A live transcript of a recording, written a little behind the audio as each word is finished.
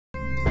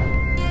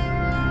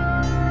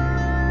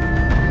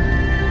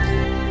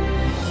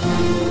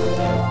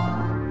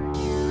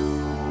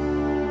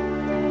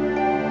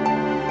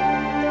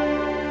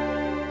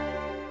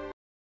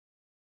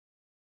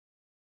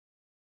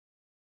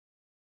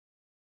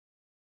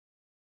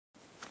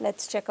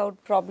Let's check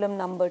out problem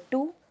number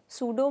 2.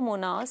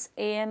 Pseudomonas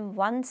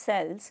AM1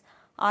 cells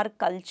are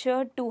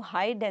cultured to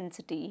high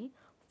density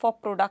for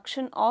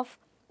production of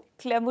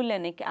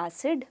clavulanic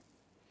acid.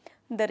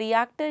 The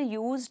reactor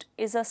used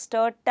is a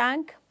stirred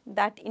tank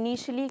that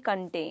initially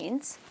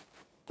contains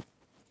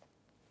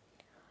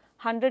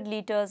 100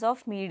 liters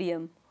of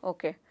medium.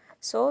 Okay.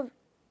 So,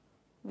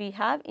 we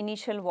have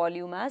initial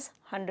volume as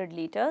 100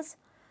 liters.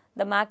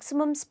 The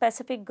maximum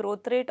specific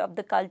growth rate of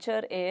the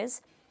culture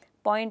is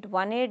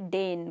 0.18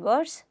 day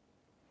inverse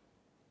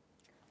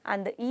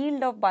and the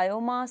yield of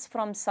biomass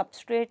from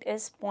substrate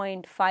is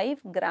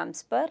 0.5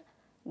 grams per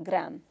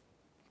gram.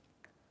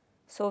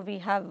 So, we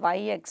have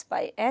Yx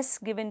by S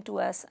given to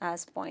us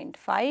as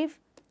 0.5.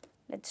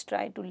 Let us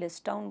try to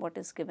list down what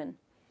is given.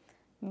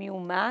 Mu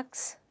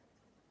max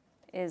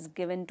is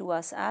given to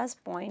us as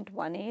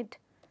 0.18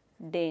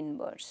 day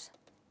inverse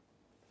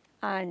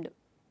and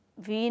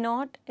V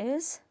naught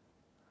is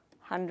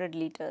 100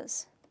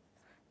 liters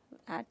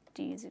at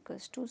t is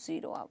equals to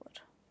 0 hour.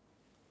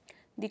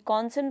 The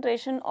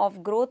concentration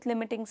of growth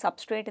limiting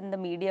substrate in the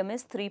medium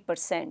is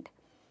 3%.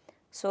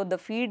 So, the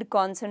feed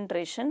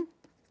concentration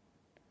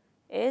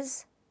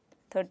is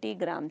 30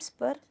 grams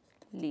per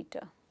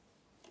liter.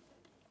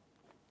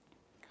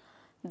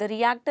 The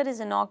reactor is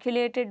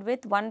inoculated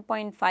with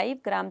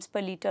 1.5 grams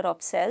per liter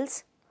of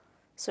cells.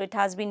 So, it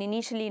has been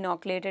initially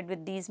inoculated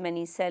with these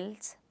many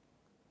cells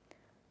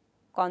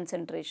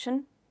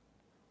concentration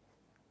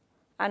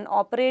and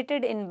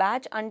operated in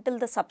batch until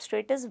the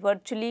substrate is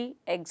virtually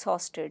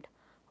exhausted.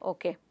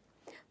 Okay.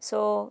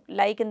 So,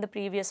 like in the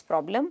previous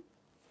problem,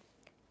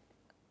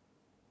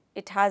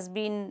 it has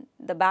been,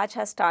 the batch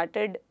has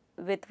started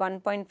with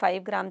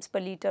 1.5 grams per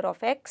liter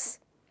of X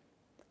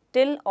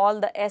till all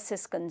the S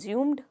is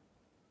consumed.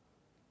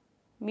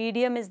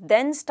 Medium is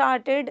then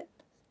started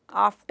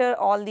after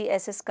all the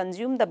S is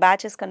consumed, the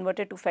batch is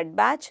converted to fed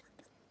batch,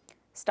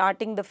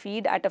 starting the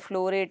feed at a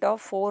flow rate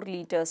of 4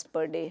 liters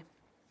per day.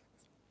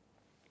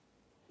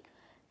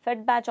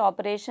 Fed batch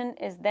operation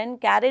is then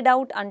carried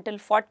out until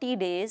 40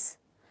 days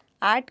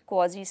at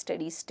quasi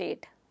steady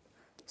state.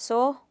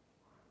 So,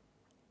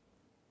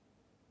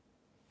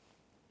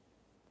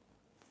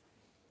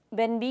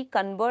 when we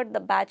convert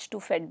the batch to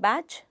fed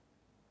batch,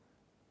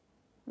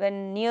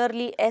 when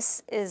nearly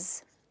S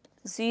is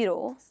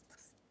 0,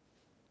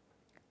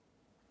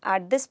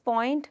 at this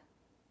point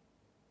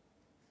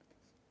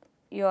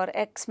your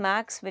X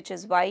max, which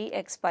is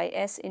Yx by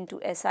S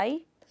into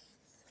Si,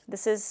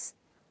 this is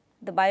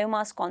the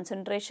biomass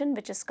concentration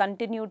which is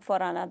continued for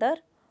another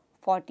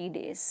 40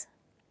 days.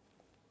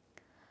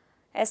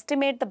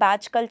 Estimate the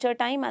batch culture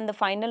time and the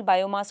final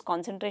biomass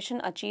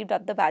concentration achieved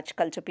at the batch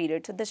culture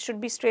period. So, this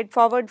should be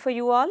straightforward for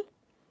you all.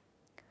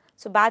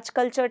 So, batch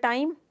culture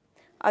time,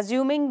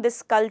 assuming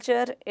this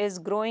culture is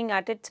growing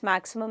at its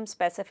maximum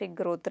specific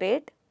growth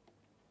rate.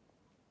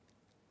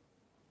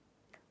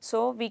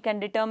 So, we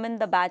can determine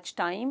the batch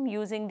time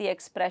using the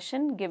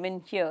expression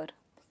given here.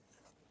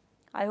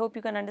 I hope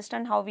you can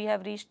understand how we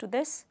have reached to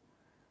this.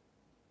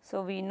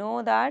 So, we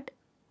know that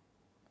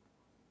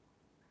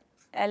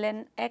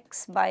ln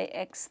x by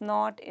x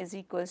naught is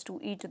equals to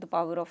e to the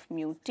power of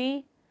mu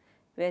t,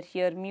 where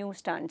here mu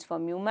stands for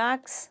mu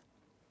max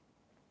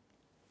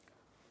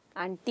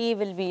and t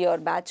will be your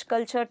batch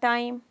culture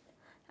time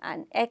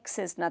and x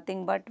is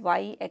nothing but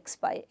Yx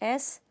by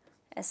S,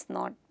 S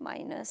naught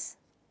minus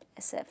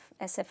SF,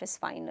 SF is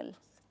final.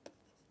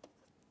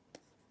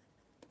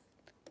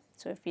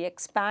 So, if we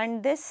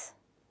expand this,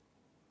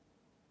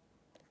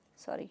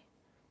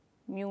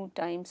 mu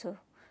times, so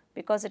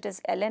because it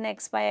is ln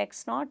x by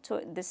x naught,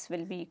 so this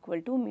will be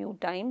equal to mu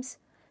times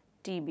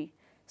Tb.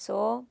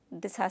 So,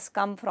 this has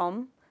come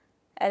from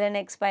ln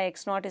x by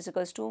x naught is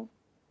equals to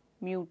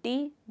mu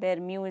t, where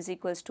mu is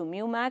equals to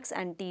mu max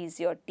and t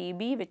is your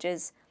Tb, which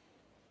is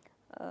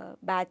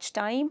batch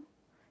time.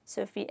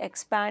 So, if we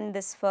expand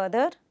this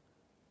further,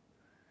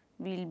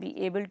 we will be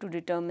able to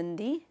determine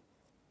the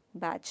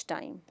batch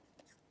time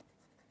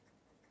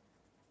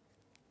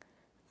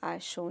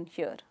as shown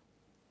here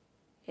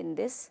in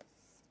this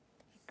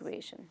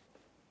equation.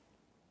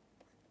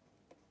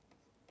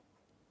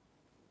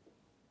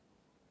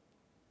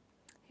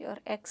 Your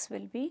x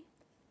will be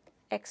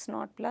x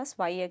naught plus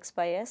Yx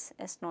by S,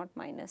 S naught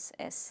minus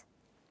S,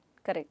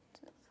 correct.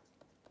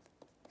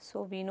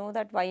 So, we know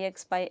that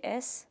Yx by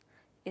S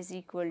is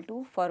equal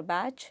to, for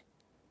batch,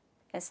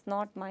 S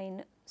naught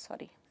minus,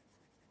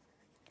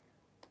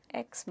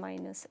 x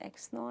minus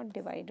x naught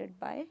divided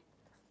by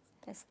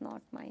S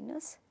naught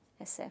minus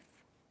SF.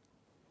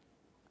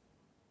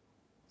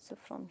 So,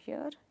 from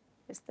here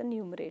is the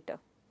numerator.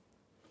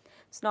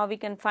 So, now we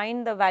can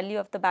find the value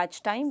of the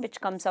batch time,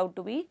 which comes out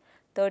to be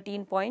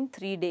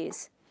 13.3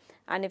 days.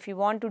 And if you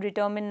want to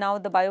determine now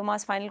the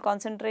biomass final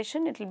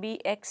concentration, it will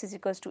be x is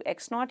equals to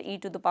x naught e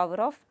to the power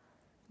of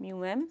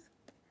mu m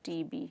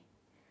Tb.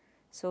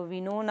 So,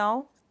 we know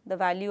now the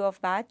value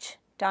of batch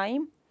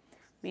time,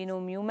 we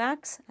know mu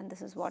max, and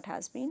this is what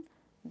has been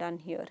done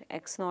here.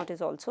 X naught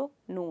is also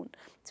known.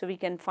 So, we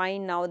can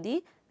find now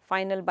the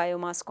final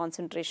biomass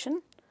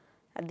concentration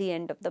at the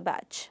end of the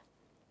batch.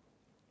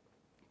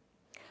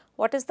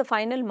 What is the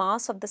final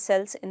mass of the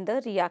cells in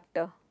the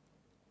reactor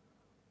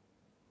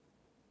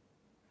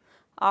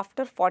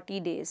after 40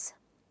 days?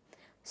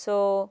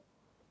 So,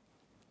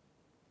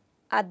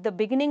 at the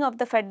beginning of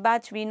the fed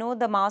batch, we know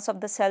the mass of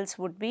the cells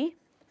would be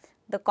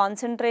the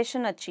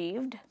concentration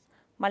achieved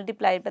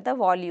multiplied by the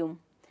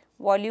volume.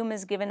 Volume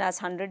is given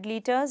as 100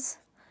 liters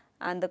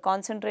and the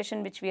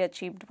concentration which we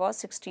achieved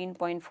was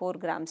 16.4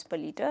 grams per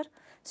liter.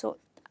 So,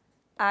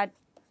 at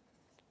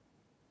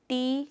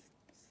T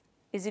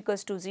is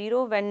equals to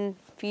 0 when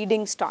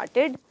feeding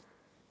started,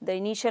 the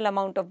initial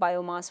amount of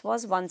biomass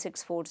was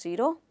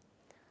 1640.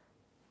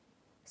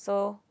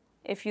 So,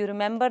 if you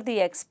remember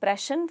the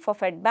expression for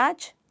fed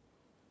batch,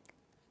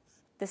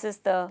 this is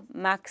the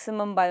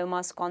maximum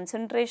biomass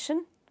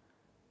concentration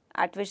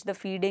at which the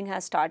feeding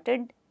has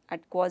started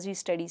at quasi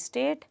steady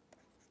state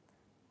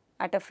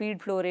at a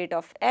feed flow rate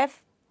of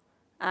F,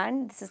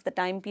 and this is the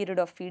time period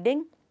of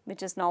feeding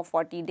which is now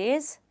 40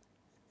 days.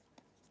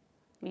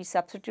 We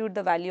substitute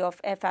the value of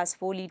F as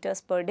 4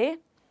 liters per day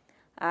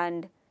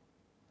and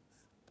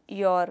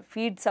your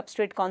feed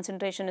substrate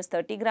concentration is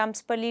 30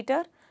 grams per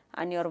liter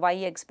and your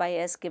Yx by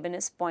S given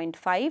is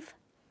 0.5,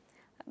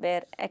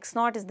 where x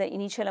naught is the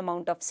initial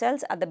amount of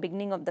cells at the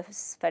beginning of the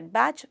fed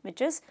batch,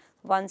 which is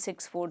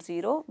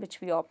 1640,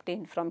 which we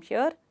obtained from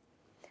here.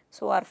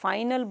 So, our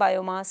final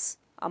biomass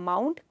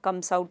amount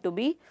comes out to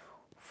be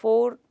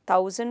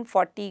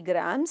 4040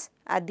 grams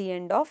at the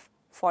end of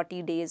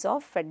 40 days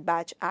of fed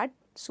batch at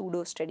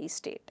pseudo steady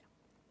state.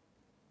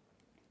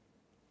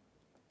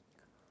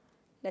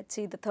 Let us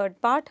see the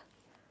third part.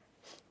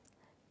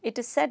 It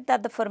is said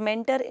that the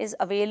fermenter is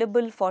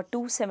available for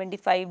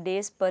 275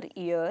 days per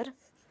year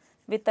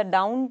with a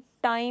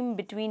downtime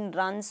between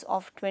runs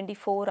of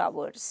 24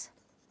 hours.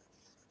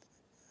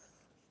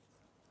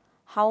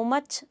 How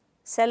much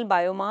cell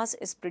biomass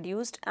is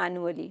produced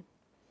annually?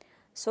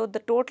 So, the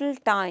total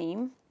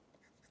time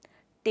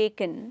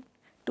taken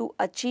to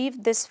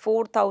achieve this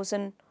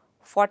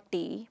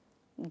 4040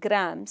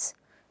 grams,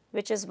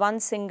 which is one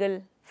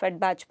single fed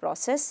batch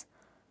process,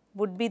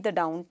 would be the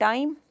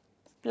downtime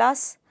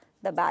plus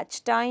the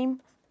batch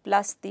time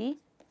plus the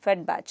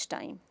fed batch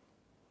time.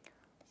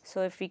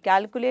 So, if we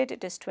calculate,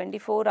 it is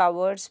 24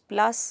 hours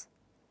plus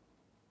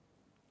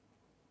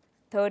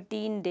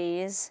 13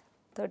 days,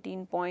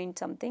 13 point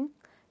something,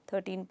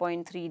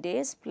 13.3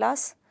 days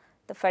plus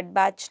the fed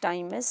batch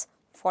time is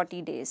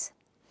 40 days.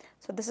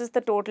 So, this is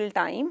the total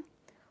time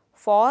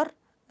for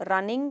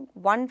running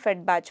one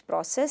fed batch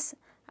process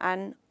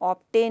and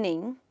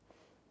obtaining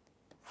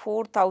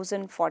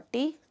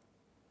 4040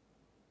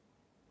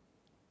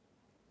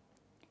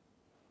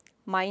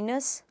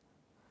 minus,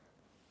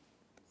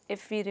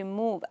 if we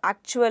remove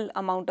actual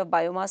amount of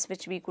biomass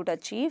which we could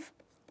achieve,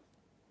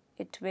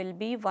 it will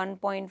be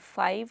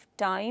 1.5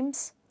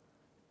 times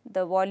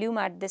the volume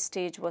at this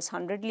stage was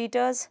 100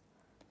 liters.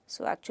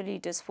 So, actually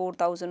it is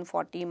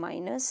 4040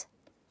 minus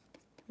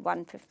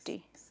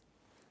 150.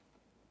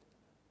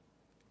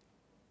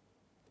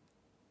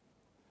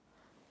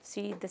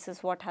 See, this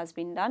is what has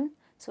been done.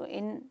 So,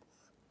 in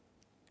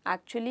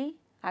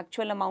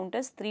actual amount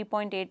is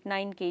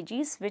 3.89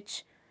 kgs,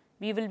 which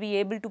we will be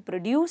able to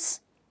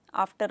produce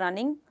after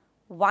running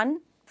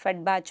one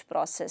fed batch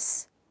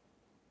process,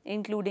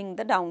 including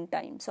the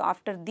downtime. So,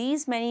 after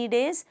these many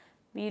days,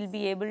 we will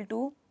be able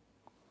to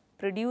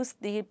produce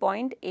the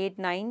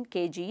 0.89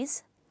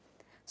 kgs.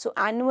 So,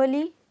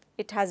 annually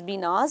it has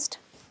been asked.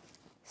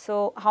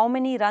 So, how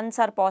many runs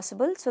are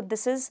possible? So,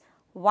 this is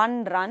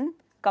one run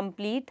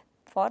complete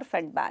for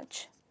fed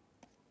batch.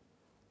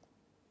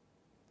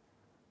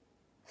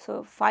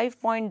 So,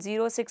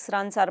 5.06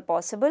 runs are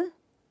possible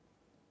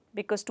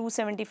because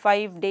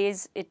 275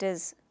 days it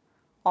is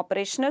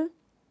operational.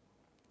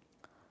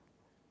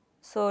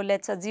 So,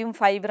 let us assume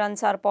 5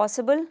 runs are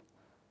possible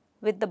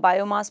with the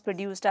biomass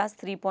produced as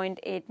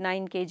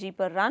 3.89 kg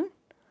per run.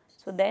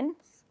 So, then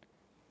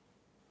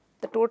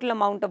the total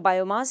amount of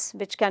biomass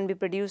which can be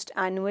produced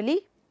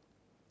annually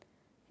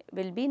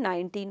will be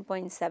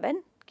 19.7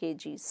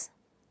 kgs.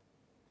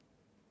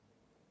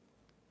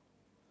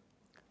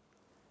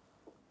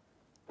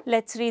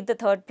 Let us read the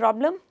third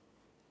problem.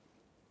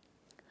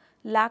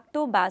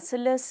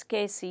 Lactobacillus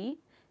casei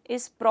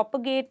is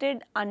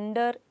propagated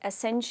under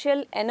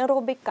essential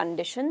anaerobic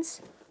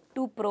conditions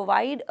to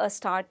provide a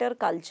starter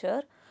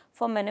culture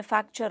for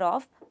manufacture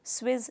of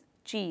Swiss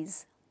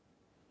cheese.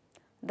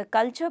 The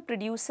culture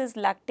produces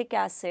lactic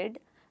acid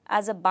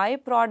as a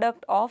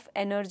byproduct of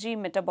energy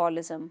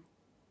metabolism.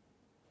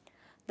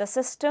 The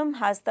system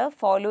has the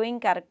following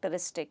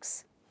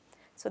characteristics.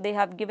 So, they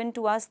have given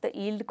to us the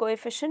yield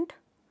coefficient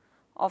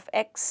of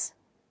X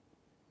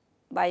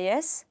by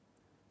S,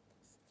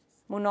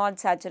 Monod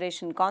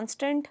saturation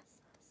constant,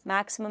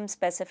 maximum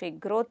specific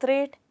growth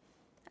rate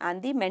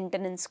and the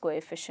maintenance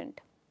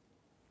coefficient.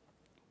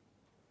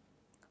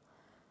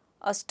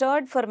 A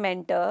stirred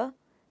fermenter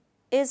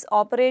is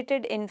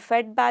operated in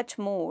fed batch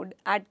mode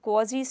at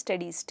quasi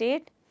steady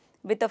state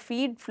with a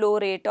feed flow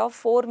rate of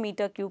 4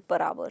 meter cube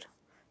per hour.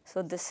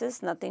 So, this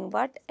is nothing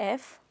but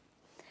F,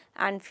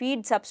 and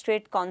feed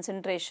substrate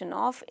concentration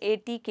of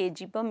 80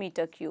 kg per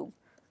meter cube.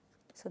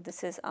 So,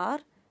 this is our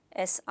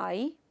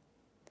SI.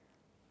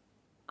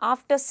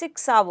 After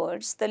 6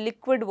 hours, the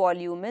liquid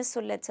volume is,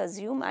 so let us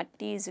assume at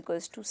T is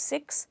equals to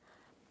 6,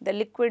 the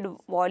liquid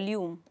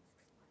volume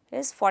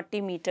is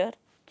 40 meter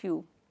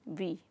cube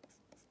V.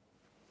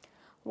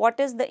 What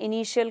is the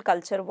initial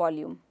culture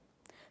volume?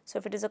 So,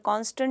 if it is a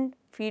constant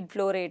feed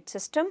flow rate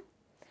system,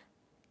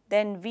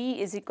 then V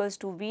is equals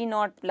to V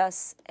naught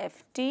plus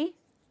Ft,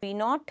 V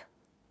naught.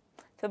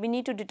 So, we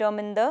need to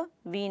determine the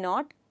V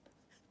naught.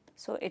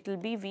 So, it will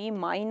be V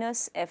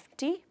minus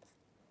Ft.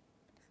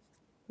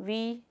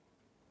 V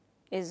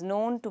is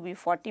known to be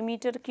 40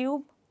 meter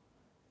cube,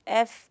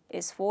 F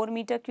is 4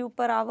 meter cube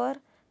per hour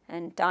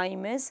and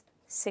time is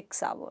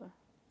 6 hours.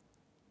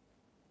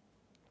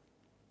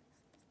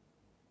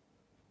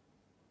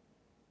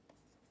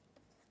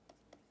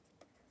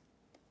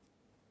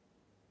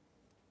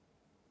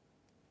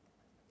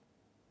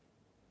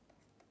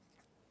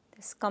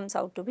 This comes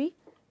out to be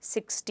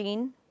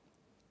 16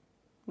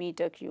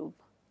 meter cube.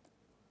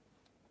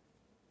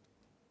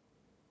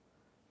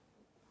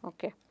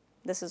 Okay,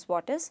 this is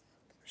what is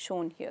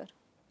shown here.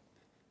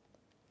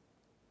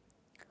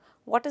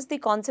 What is the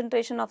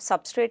concentration of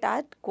substrate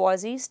at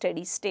quasi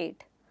steady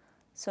state?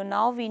 So,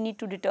 now we need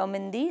to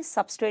determine the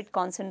substrate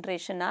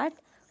concentration at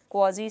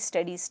quasi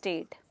steady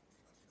state.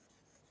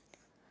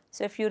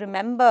 So, if you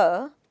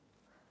remember,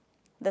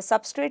 the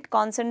substrate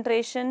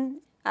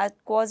concentration at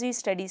quasi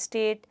steady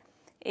state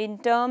in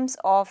terms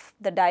of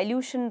the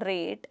dilution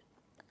rate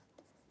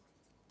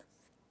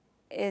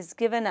is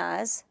given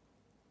as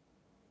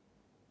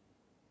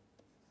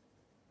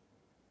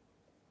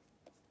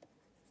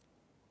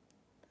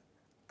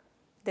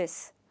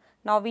this.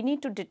 Now, we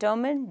need to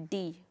determine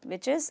D,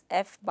 which is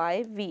F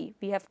by V.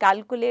 We have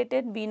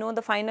calculated, we know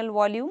the final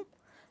volume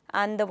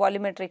and the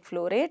volumetric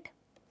flow rate.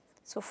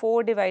 So,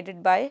 4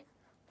 divided by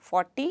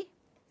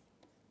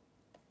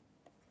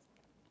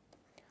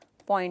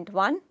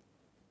 40.1,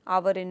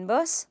 our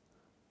inverse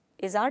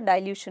is our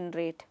dilution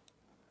rate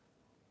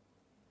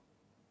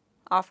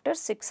after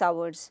 6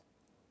 hours.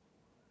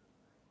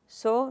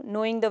 So,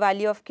 knowing the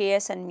value of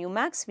Ks and mu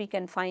max, we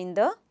can find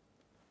the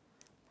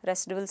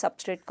residual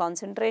substrate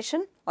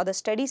concentration or the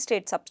steady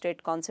state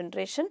substrate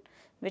concentration,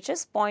 which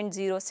is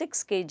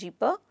 0.06 kg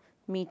per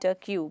meter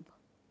cube.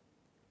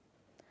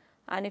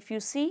 And if you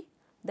see,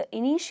 the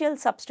initial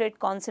substrate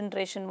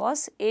concentration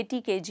was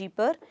 80 kg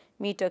per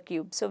meter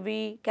cube. So,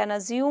 we can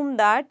assume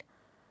that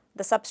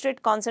the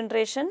substrate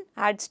concentration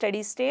at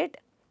steady state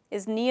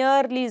is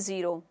nearly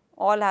 0,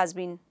 all has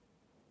been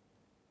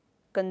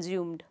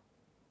consumed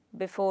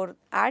before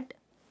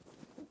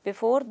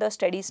the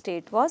steady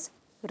state was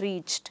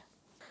reached.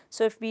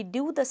 So, if we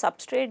do the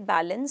substrate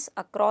balance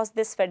across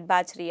this fed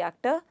batch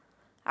reactor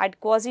at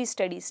quasi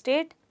steady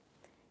state,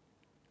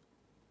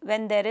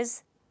 when there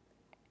is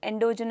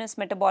endogenous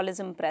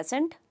metabolism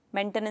present,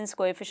 maintenance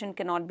coefficient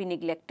cannot be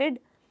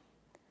neglected.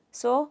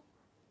 So,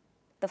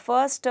 the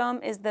first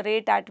term is the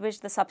rate at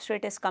which the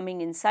substrate is coming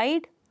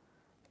inside,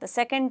 the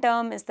second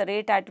term is the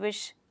rate at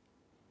which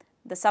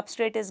the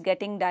substrate is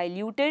getting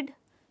diluted.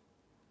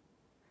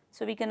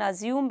 So, we can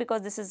assume,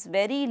 because this is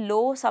very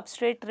low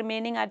substrate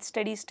remaining at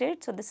steady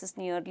state, so this is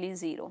nearly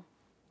 0.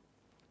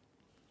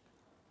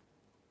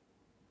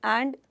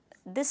 And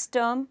this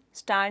term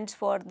stands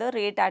for the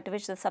rate at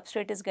which the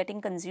substrate is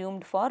getting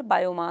consumed for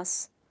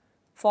biomass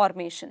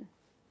formation.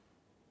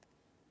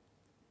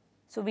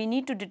 So, we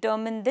need to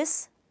determine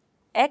this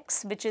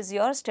X, which is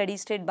your steady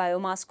state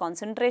biomass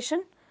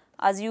concentration,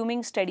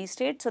 assuming steady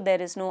state, so there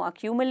is no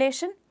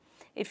accumulation.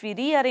 If we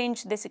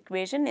rearrange this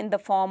equation in the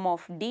form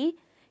of D,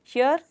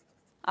 here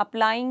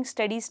applying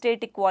steady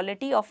state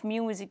equality of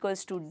mu is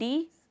equals to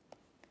D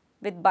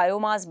with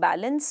biomass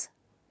balance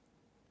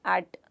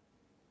at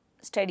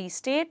steady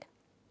state,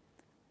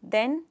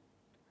 then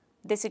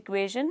this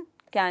equation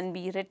can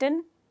be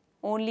written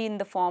only in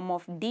the form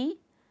of D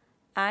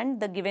and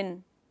the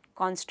given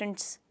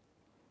constants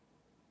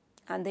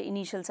and the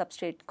initial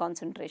substrate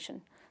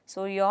concentration.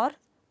 So, your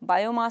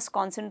biomass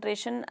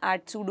concentration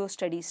at pseudo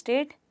steady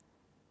state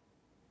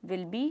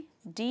will be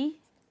D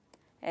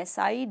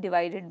SI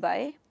divided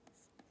by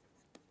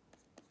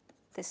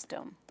this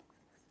term,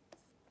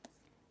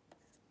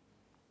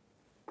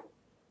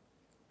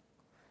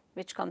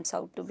 which comes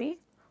out to be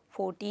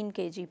 14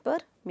 kg per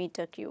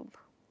meter cube.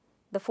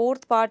 The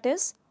fourth part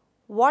is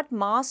what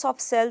mass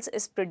of cells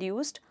is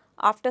produced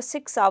after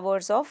 6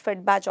 hours of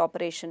fed batch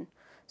operation.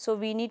 So,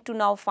 we need to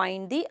now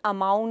find the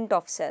amount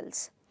of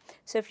cells.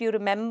 So, if you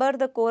remember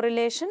the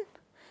correlation,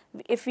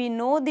 if we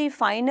know the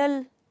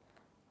final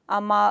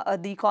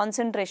the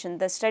concentration,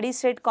 the steady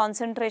state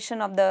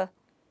concentration of the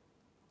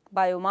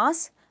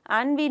biomass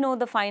and we know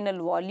the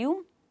final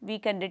volume, we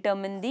can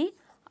determine the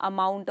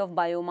amount of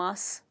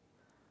biomass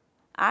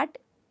at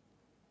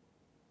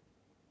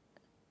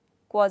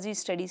quasi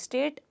steady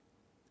state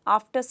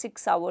after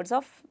 6 hours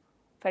of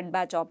fed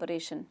batch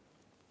operation.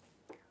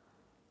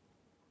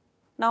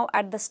 Now,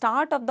 at the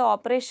start of the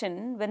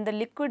operation, when the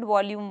liquid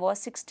volume was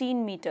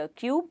 16 meter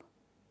cube,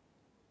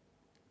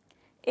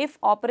 if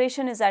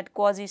operation is at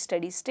quasi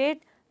steady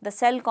state, the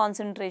cell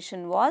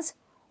concentration was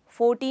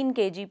 14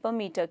 kg per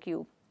meter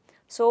cube.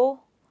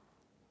 So,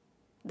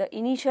 the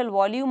initial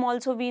volume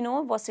also we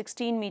know was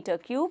 16 meter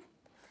cube.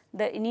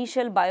 The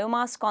initial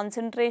biomass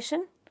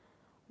concentration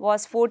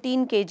was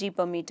 14 kg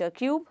per meter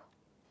cube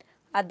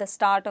at the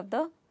start of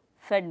the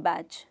fed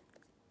batch.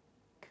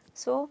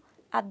 So,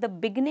 at the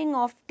beginning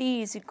of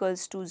t is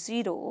equals to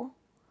 0,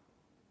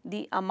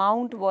 the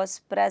amount was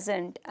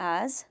present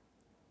as,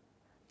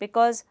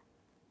 because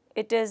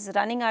it is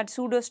running at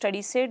pseudo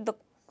steady state,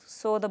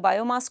 so the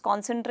biomass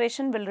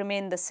concentration will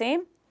remain the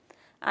same,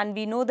 and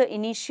we know the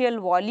initial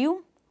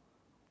volume.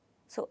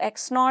 So,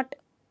 x naught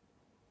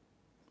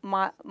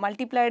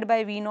multiplied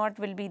by V naught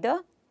will be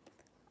the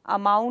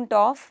amount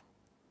of,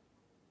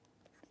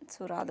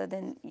 so rather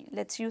than,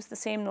 let us use the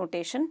same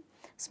notation.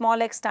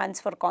 Small x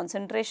stands for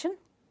concentration,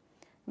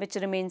 which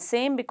remains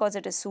same because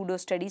it is pseudo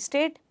steady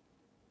state,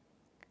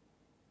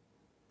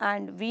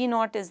 and V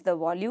naught is the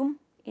volume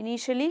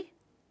initially,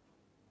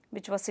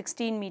 which was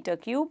 16 meter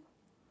cube.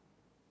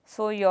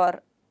 So,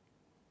 your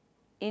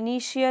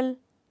initial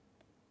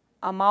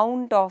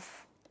amount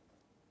of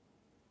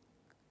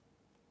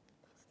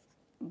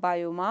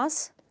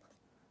biomass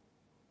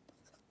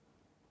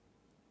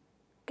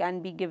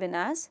can be given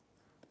as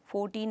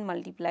 14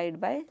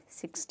 multiplied by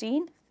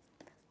 16,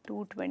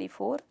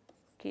 224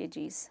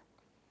 kgs.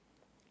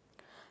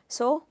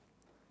 So,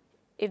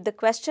 if the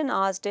question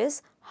asked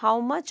is how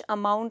much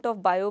amount of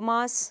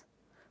biomass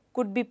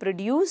could be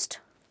produced,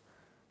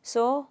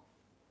 so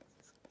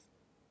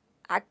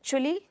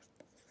actually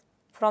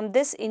from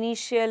this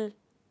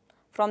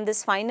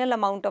final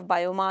amount of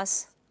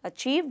biomass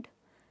achieved,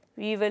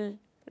 we will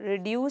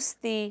reduce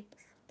the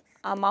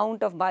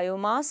amount of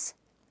biomass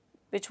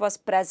which was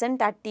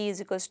present at t is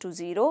equals to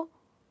 0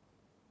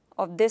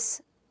 of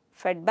this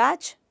fed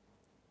batch.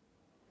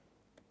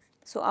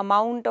 So,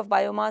 amount of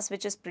biomass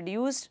which is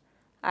produced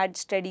at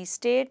steady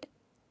state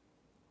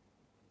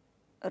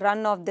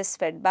run of this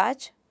fed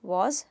batch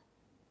was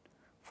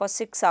for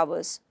 6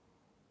 hours,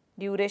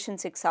 duration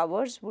 6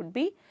 hours would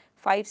be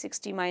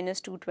 560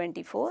 minus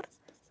 224,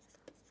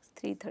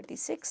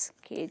 336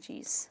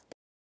 kgs.